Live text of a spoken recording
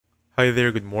Hi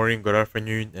there, good morning, good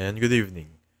afternoon, and good evening.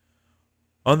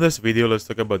 On this video, let's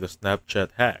talk about the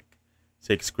Snapchat hack.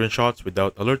 Take screenshots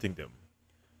without alerting them.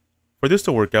 For this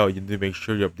to work out, you need to make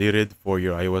sure you're updated for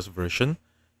your iOS version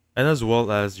and as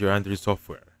well as your Android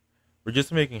software. We're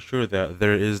just making sure that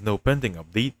there is no pending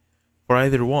update for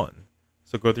either one.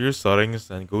 So go to your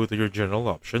settings and go to your general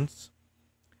options.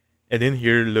 And in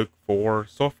here, look for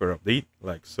software update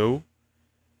like so.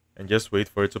 And just wait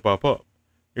for it to pop up.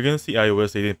 You're going to see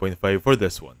iOS 18.5 for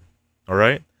this one.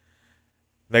 Alright?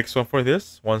 Next one for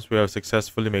this, once we have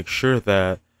successfully make sure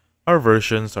that our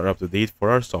versions are up to date for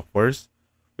our softwares,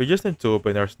 we just need to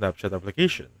open our Snapchat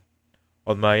application.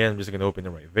 On my end, I'm just going to open it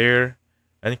right there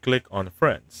and click on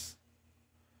Friends,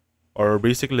 or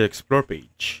basically Explore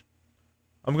page.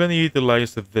 I'm going to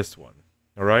utilize this one,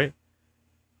 alright?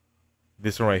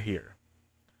 This one right here.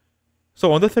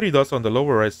 So on the three dots on the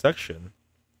lower right section,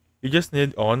 you just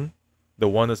need on the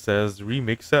one that says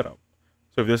Remix Setup.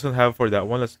 So if it doesn't have for that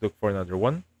one, let's look for another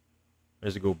one.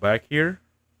 Let's go back here.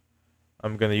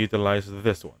 I'm going to utilize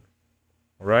this one.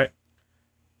 Alright?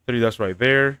 Three dots right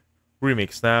there.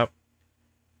 Remake Snap.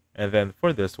 And then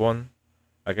for this one,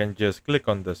 I can just click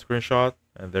on the screenshot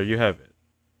and there you have it.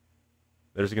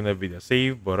 There's going to be the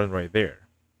save button right there.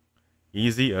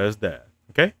 Easy as that.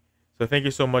 Okay? So thank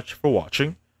you so much for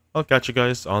watching. I'll catch you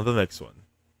guys on the next one.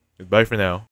 Goodbye for now.